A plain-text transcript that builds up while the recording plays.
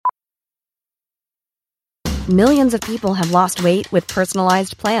Millions of people have lost weight with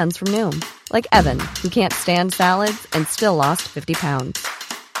personalized plans from Noom. Like Evan, who can't stand salads and still lost 50 pounds.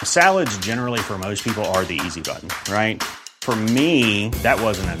 Salads generally for most people are the easy button, right? For me, that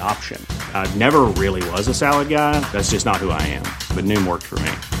wasn't an option. I never really was a salad guy. That's just not who I am. But Noom worked for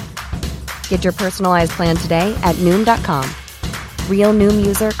me. Get your personalized plan today at Noom.com. Real Noom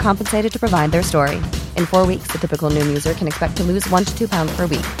user compensated to provide their story. In 4 weeks, the typical Noom user can expect to lose 1 to 2 pounds per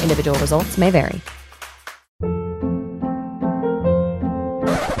week. Individual results may vary.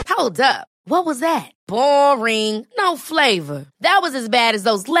 Hold up. What was that? Boring. No flavor. That was as bad as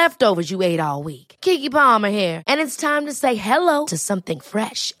those leftovers you ate all week. Keke Palmer here, and it's time to say hello to something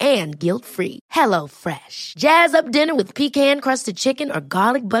fresh and guilt-free. Hello Fresh. Jazz up dinner with pecan-crusted chicken or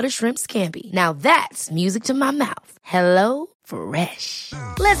garlic butter shrimp scampi. Now that's music to my mouth. Hello Fresh.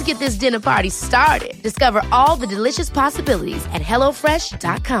 Let's get this dinner party started. Discover all the delicious possibilities at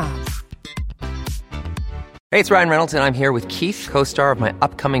hellofresh.com. Hey, it's Ryan Reynolds, and I'm here with Keith, co-star of my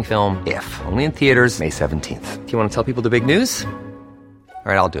upcoming film, If, only in theaters May 17th. Do you want to tell people the big news?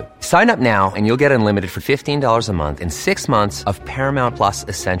 All right, I'll do it. Sign up now and you'll get unlimited for $15 a month and 6 months of Paramount Plus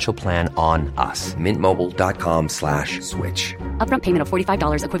Essential Plan on us. MintMobile.com/switch. Upfront payment of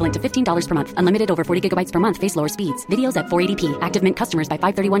 $45 equivalent to $15 per month. Unlimited over 40 gigabytes per month. Face lower speeds. Videos at 480p. Active Mint customers by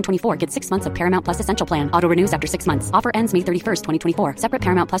 531.24 get 6 months of Paramount Plus Essential Plan. Auto renews after 6 months. Offer ends May 31st, 2024. Separate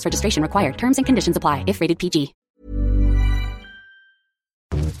Paramount Plus registration required. Terms and conditions apply if rated PG.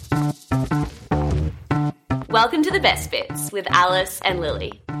 Welcome to The Best Bits with Alice and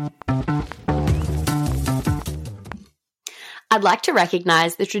Lily. I'd like to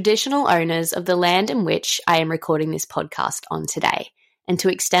recognise the traditional owners of the land in which I am recording this podcast on today, and to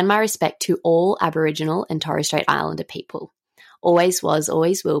extend my respect to all Aboriginal and Torres Strait Islander people. Always was,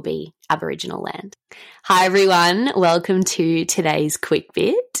 always will be Aboriginal land. Hi everyone, welcome to today's quick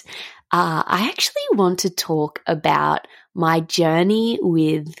bit. I actually want to talk about my journey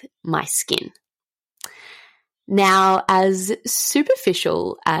with my skin. Now, as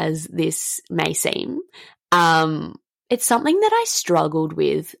superficial as this may seem, it's something that I struggled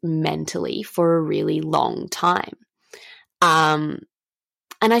with mentally for a really long time. And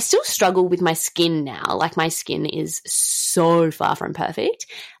I still struggle with my skin now. Like, my skin is so far from perfect.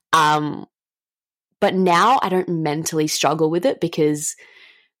 But now I don't mentally struggle with it because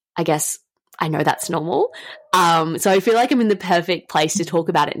I guess I know that's normal. So I feel like I'm in the perfect place to talk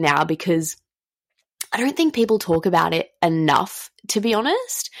about it now because I don't think people talk about it enough, to be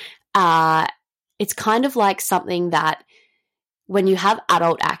honest. It's kind of like something that when you have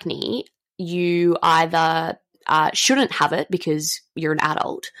adult acne, you either shouldn't have it because you're an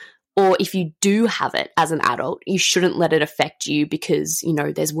adult, or if you do have it as an adult, you shouldn't let it affect you because, you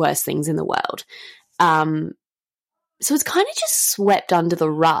know, there's worse things in the world. So it's kind of just swept under the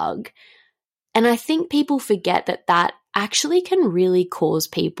rug. And I think people forget that that actually can really cause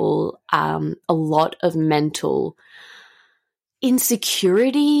people a lot of mental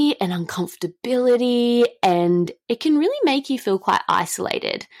insecurity and uncomfortability, and it can really make you feel quite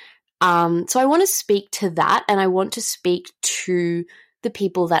isolated. So I want to speak to that, and I want to speak to the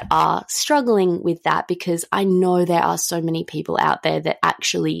people that are struggling with that, because I know there are so many people out there that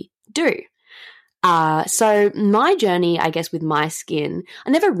actually do. So my journey, I guess, with my skin, I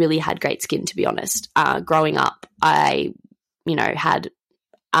never really had great skin, to be honest. Growing up, I, had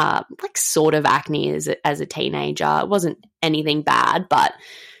like sort of acne as a teenager. It wasn't anything bad, but,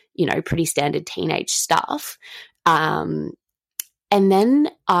 pretty standard teenage stuff. And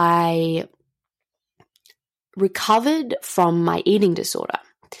then I recovered from my eating disorder.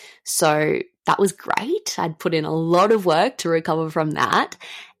 So that was great. I'd put in a lot of work to recover from that.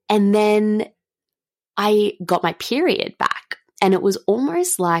 And then I got my period back, and it was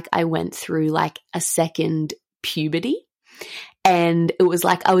almost like I went through like a second puberty, and it was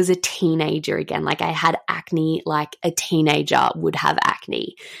like I was a teenager again. Like, I had acne like a teenager would have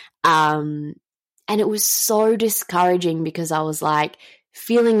acne. And it was so discouraging because I was like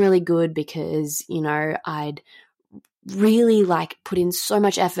feeling really good because, I'd really like put in so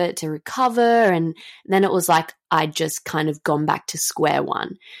much effort to recover. And then it was like I'd just kind of gone back to square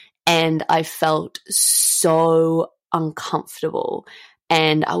one. And I felt so uncomfortable,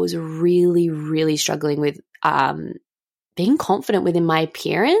 and I was really, really struggling with being confident within my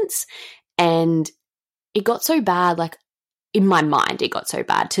appearance. And it got so bad, like in my mind, it got so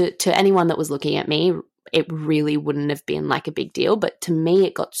bad. To anyone that was looking at me, it really wouldn't have been like a big deal. But to me,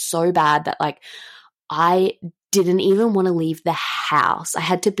 it got so bad that like I didn't even want to leave the house. I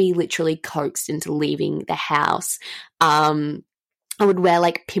had to be literally coaxed into leaving the house. I would wear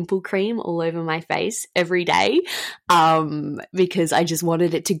like pimple cream all over my face every day because I just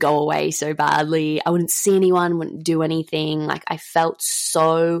wanted it to go away so badly. I wouldn't see anyone, wouldn't do anything. Like I felt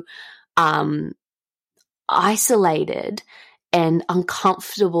so isolated and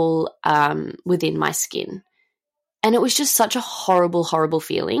uncomfortable within my skin. And it was just such a horrible, horrible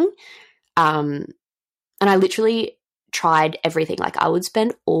feeling. And I literally tried everything. Like I would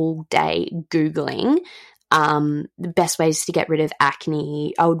spend all day Googling the best ways to get rid of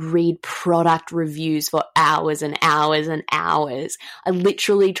acne. I would read product reviews for hours and hours and hours. I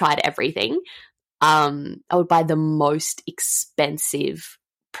literally tried everything. I would buy the most expensive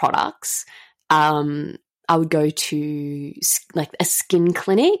products. I would go to like a skin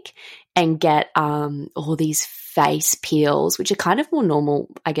clinic and get all these face peels, which are kind of more normal,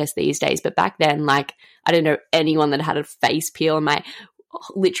 I guess, these days. But back then, like, I didn't know anyone that had a face peel, and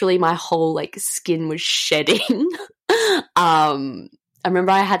literally my whole like skin was shedding. I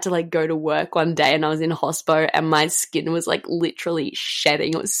remember I had to like go to work one day and I was in hospo and my skin was like literally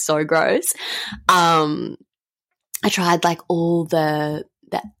shedding. It was so gross. I tried like all the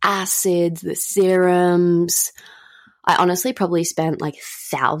acids, the serums. I honestly probably spent like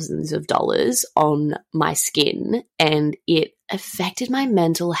thousands of dollars on my skin, and it affected my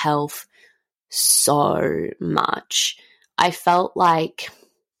mental health so much. I felt like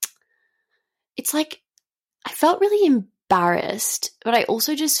I felt really embarrassed, but I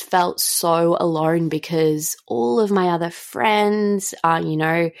also just felt so alone because all of my other friends,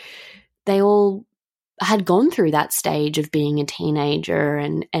 they all had gone through that stage of being a teenager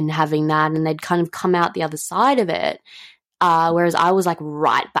and having that, and they'd kind of come out the other side of it, whereas I was like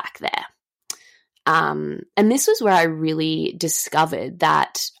right back there. And this was where I really discovered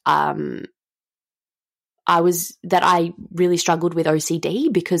that I really struggled with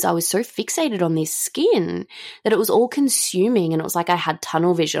OCD because I was so fixated on this skin that it was all consuming, and it was like I had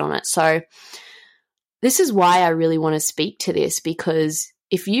tunnel vision on it. So this is why I really want to speak to this, because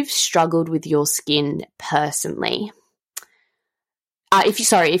if you've struggled with your skin personally,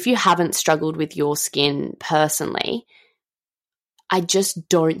 if you haven't struggled with your skin personally, I just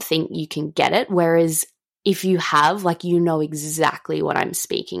don't think you can get it. Whereas if you have, like, you know exactly what I'm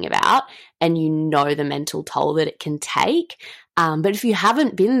speaking about and you know the mental toll that it can take. But if you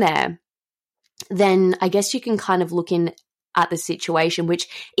haven't been there, then I guess you can kind of look in at the situation, which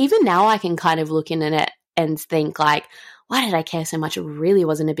even now I can kind of look in at it and think like, why did I care so much? It really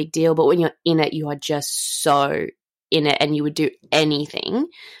wasn't a big deal. But when you're in it, you are just so in it and you would do anything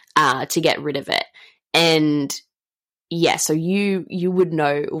to get rid of it. And yeah, so you would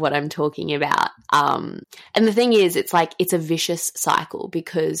know what I'm talking about. And the thing is, it's like it's a vicious cycle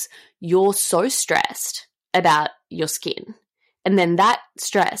because you're so stressed about your skin, and then that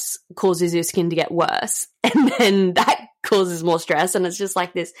stress causes your skin to get worse, and then that causes more stress, and it's just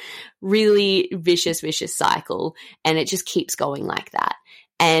like this really vicious cycle, and it just keeps going like that.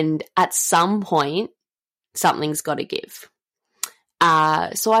 And at some point, something's got to give.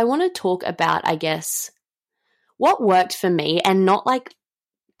 So I want to talk about, I guess, what worked for me, and not like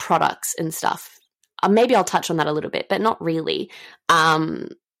products and stuff. Maybe I'll touch on that a little bit, but not really.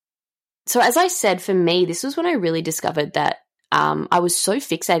 So as I said, for me, this was when I really discovered that I was so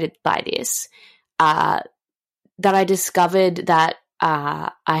fixated by this that I discovered that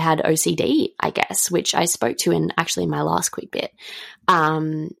I had OCD, I guess, which I spoke to in my last quick bit.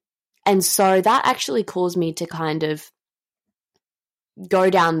 And so that actually caused me to kind of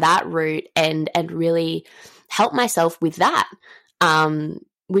go down that route and really help myself with that,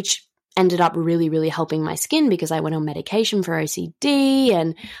 which ended up really, really helping my skin because I went on medication for OCD,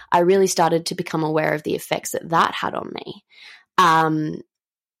 and I really started to become aware of the effects that had on me.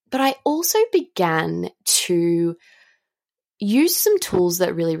 But I also began to use some tools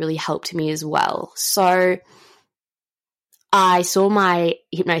that really, really helped me as well. So I saw my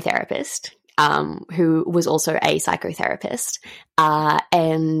hypnotherapist, who was also a psychotherapist,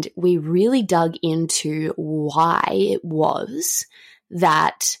 and we really dug into why it was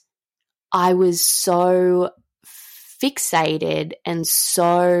that I was so fixated and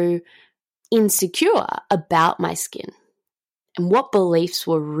so insecure about my skin, and what beliefs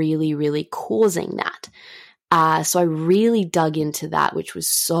were really, really causing that. So I really dug into that, which was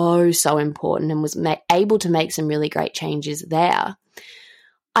so, so important, and was able to make some really great changes there.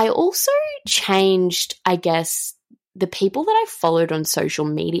 I also changed, I guess, the people that I followed on social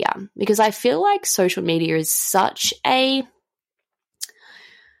media, because I feel like social media is such a,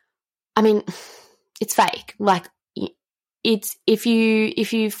 it's fake. Like, it's, if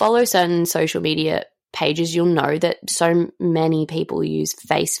you follow certain social media pages, you'll know that so many people use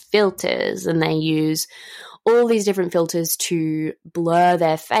face filters and they use all these different filters to blur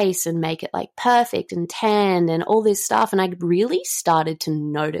their face and make it like perfect and tan and all this stuff. And I really started to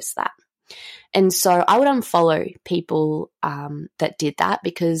notice that. And so I would unfollow people that did that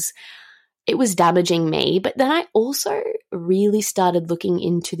because it was damaging me. But then I also really started looking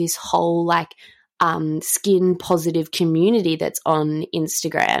into this whole like skin positive community that's on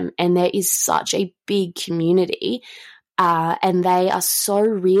Instagram. And there is such a big community and they are so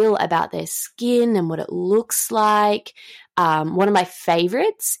real about their skin and what it looks like. One of my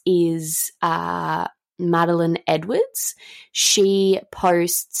favorites is Madeline Edwards. She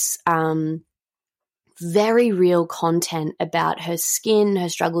posts very real content about her skin, her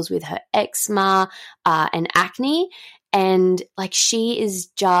struggles with her eczema and acne. And like she is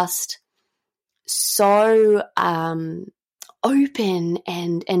just so open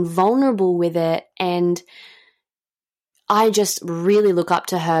and vulnerable with it. And I just really look up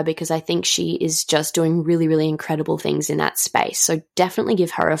to her because I think she is just doing really, really incredible things in that space. So definitely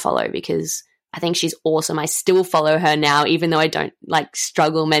give her a follow because I think she's awesome. I still follow her now, even though I don't like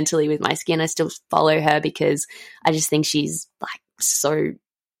struggle mentally with my skin. I still follow her because I just think she's like so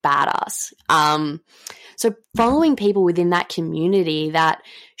badass. So following people within that community that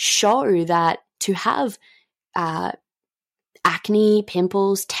show that to have acne,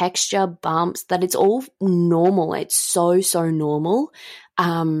 pimples, texture, bumps, that it's all normal. It's so normal.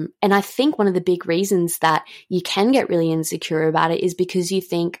 And I think one of the big reasons that you can get really insecure about it is because you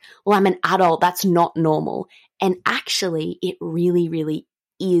think, well, I'm an adult, that's not normal. And actually, it really, really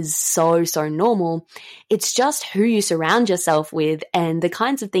is so normal. It's just who you surround yourself with and the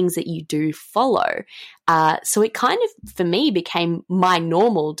kinds of things that you do follow. So it kind of, for me, became my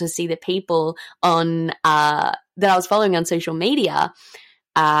normal to see the people on that I was following on social media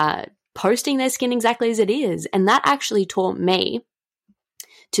posting their skin exactly as it is. And that actually taught me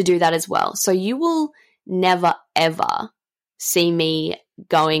to do that as well. So you will never, ever see me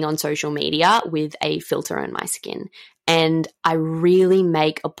going on social media with a filter on my skin. And I really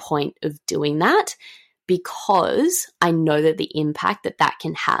make a point of doing that because I know that the impact that that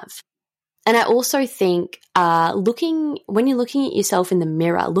can have. And I also think when you're looking at yourself in the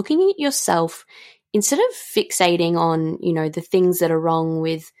mirror, looking at yourself, instead of fixating on, you know, the things that are wrong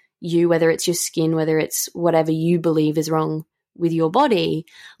with you, whether it's your skin, whether it's whatever you believe is wrong with your body,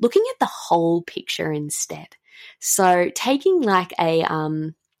 looking at the whole picture instead. So taking like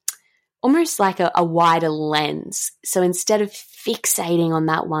almost like a wider lens. So instead of fixating on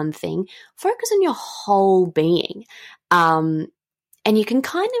that one thing, focus on your whole being. And you can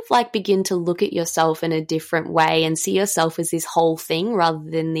kind of like begin to look at yourself in a different way and see yourself as this whole thing rather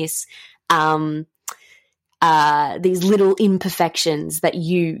than this these little imperfections that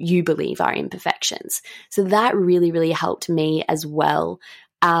you believe are imperfections. So that really, really helped me as well.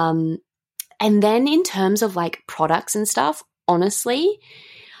 And then in terms of like products and stuff, honestly,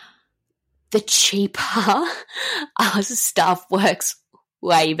 the cheaper stuff works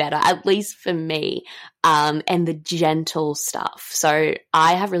way better, at least for me, and the gentle stuff. So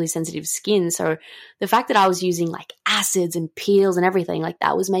I have really sensitive skin. So the fact that I was using like acids and peels and everything, like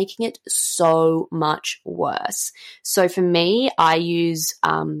that was making it so much worse. So for me, I use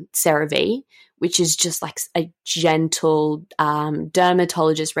CeraVe, which is just like a gentle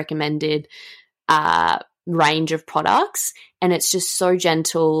dermatologist recommended range of products. And it's just so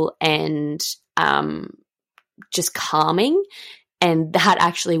gentle and just calming. And that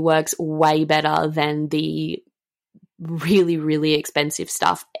actually works way better than the really, really expensive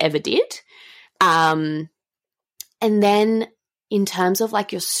stuff ever did. And then in terms of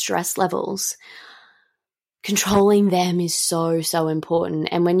like your stress levels, controlling them is so important.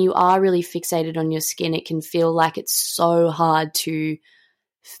 And when you are really fixated on your skin, it can feel like it's so hard to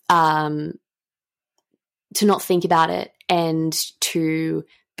not think about it and to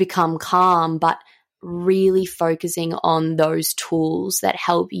become calm, but really focusing on those tools that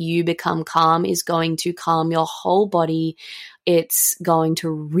help you become calm is going to calm your whole body. It's going to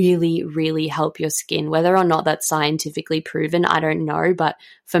really, really help your skin. Whether or not that's scientifically proven, I don't know, but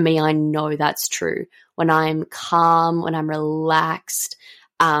for me, I know that's true. When I'm calm, when I'm relaxed,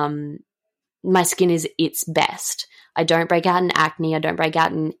 my skin is its best. I don't break out in acne. I don't break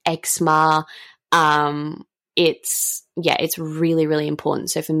out in eczema. It's really, really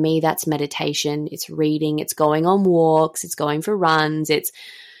important. So for me, that's meditation, it's reading, it's going on walks, it's going for runs, it's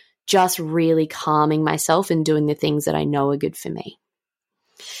just really calming myself and doing the things that I know are good for me.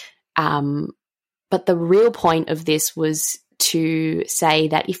 But the real point of this was to say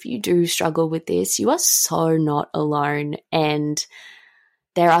that if you do struggle with this, you are so not alone. And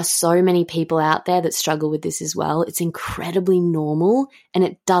there are so many people out there that struggle with this as well. It's incredibly normal, and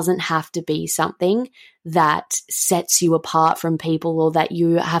it doesn't have to be something that sets you apart from people or that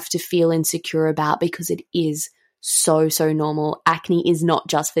you have to feel insecure about, because it is so, so normal. Acne is not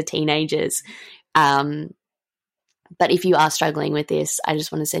just for teenagers. But if you are struggling with this, I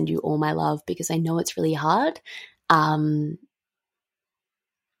just want to send you all my love, because I know it's really hard. But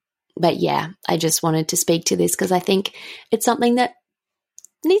yeah, I just wanted to speak to this because I think it's something that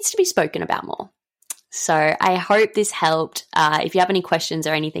needs to be spoken about more. So I hope this helped. If you have any questions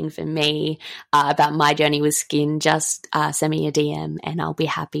or anything for me about my journey with skin, just send me a DM and I'll be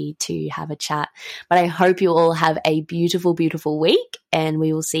happy to have a chat. But I hope you all have a beautiful, beautiful week, and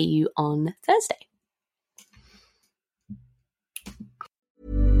we will see you on Thursday.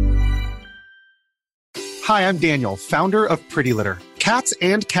 Hi, I'm Daniel, founder of Pretty Litter. Cats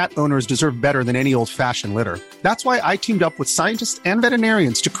and cat owners deserve better than any old-fashioned litter. That's why I teamed up with scientists and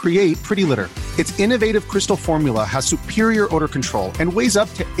veterinarians to create Pretty Litter. Its innovative crystal formula has superior odor control and weighs up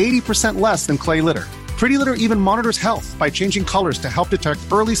to 80% less than clay litter. Pretty Litter even monitors health by changing colors to help detect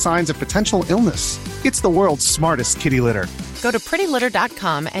early signs of potential illness. It's the world's smartest kitty litter. Go to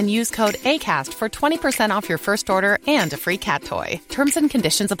prettylitter.com and use code ACAST for 20% off your first order and a free cat toy. Terms and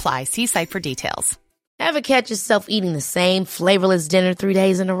conditions apply. See site for details. Ever catch yourself eating the same flavorless dinner 3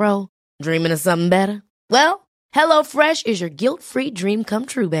 days in a row? Dreaming of something better? Well, HelloFresh is your guilt-free dream come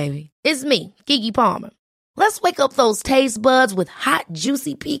true, baby. It's me, Keke Palmer. Let's wake up those taste buds with hot,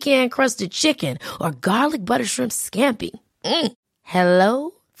 juicy pecan-crusted chicken or garlic butter shrimp scampi.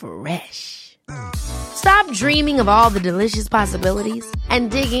 Hello Fresh. Stop dreaming of all the delicious possibilities and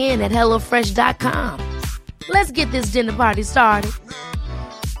dig in at HelloFresh.com. Let's get this dinner party started.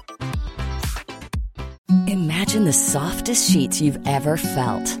 Imagine the softest sheets you've ever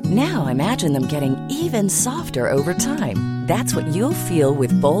felt. Now imagine them getting even softer over time. That's what you'll feel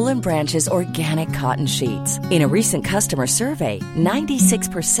with Boll & Branch's organic cotton sheets. In a recent customer survey,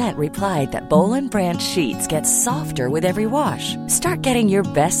 96% replied that Boll & Branch sheets get softer with every wash. Start getting your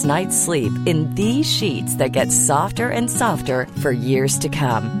best night's sleep in these sheets that get softer and softer for years to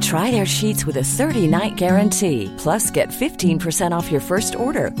come. Try their sheets with a 30-night guarantee. Plus, get 15% off your first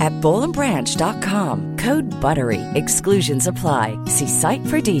order at bollandbranch.com. Code BUTTERY. Exclusions apply. See site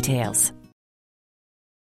for details.